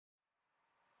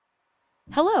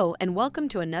Hello and welcome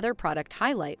to another product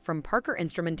highlight from Parker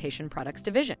Instrumentation Products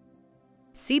Division.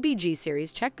 CBG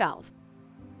Series Check Valves.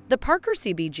 The Parker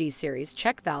CBG Series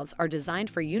check valves are designed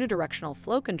for unidirectional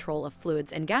flow control of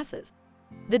fluids and gases.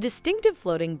 The distinctive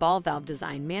floating ball valve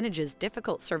design manages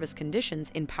difficult service conditions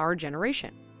in power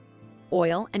generation,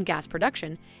 oil and gas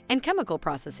production, and chemical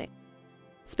processing.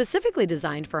 Specifically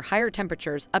designed for higher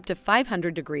temperatures up to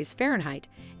 500 degrees Fahrenheit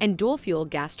and dual-fuel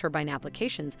gas turbine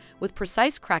applications with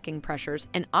precise cracking pressures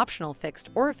and optional fixed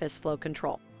orifice flow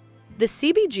control. The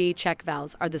CBG check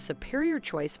valves are the superior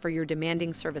choice for your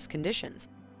demanding service conditions.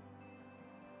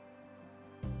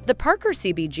 The Parker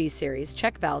CBG Series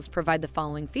check valves provide the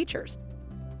following features: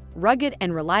 rugged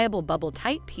and reliable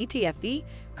bubble-tight PTFE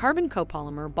carbon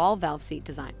copolymer ball valve seat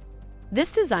design.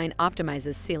 This design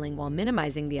optimizes sealing while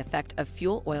minimizing the effect of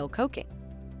fuel oil coking.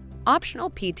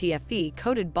 Optional PTFE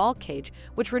coated ball cage,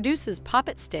 which reduces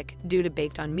poppet stick due to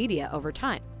baked on media over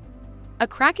time. A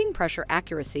cracking pressure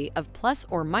accuracy of plus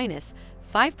or minus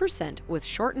 5% with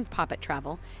shortened poppet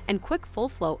travel and quick full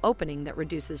flow opening that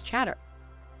reduces chatter.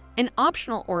 An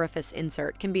optional orifice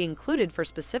insert can be included for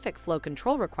specific flow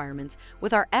control requirements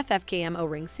with our FFKM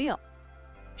O-ring seal.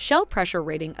 Shell pressure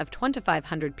rating of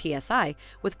 2500 psi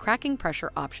with cracking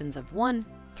pressure options of 1,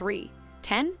 3,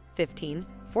 10, 15,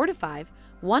 45,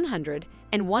 100,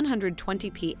 and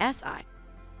 120 psi.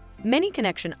 Many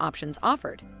connection options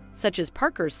offered, such as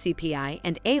Parker's CPI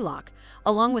and A-lock,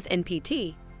 along with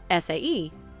NPT,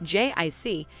 SAE,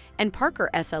 JIC, and Parker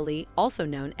SLE, also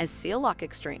known as Seal Lock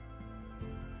Extreme.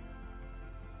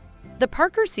 The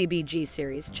Parker CBG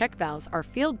Series check valves are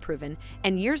field-proven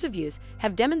and years of use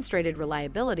have demonstrated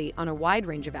reliability on a wide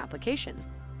range of applications,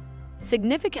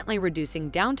 significantly reducing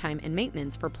downtime and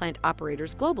maintenance for plant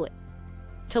operators globally.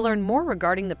 To learn more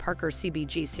regarding the Parker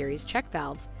CBG Series check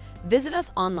valves, visit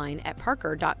us online at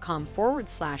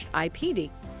parker.com/IPD.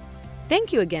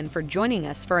 Thank you again for joining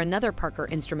us for another Parker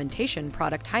Instrumentation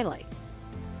product highlight.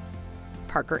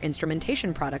 Parker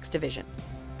Instrumentation Products Division.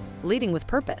 Leading with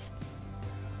purpose.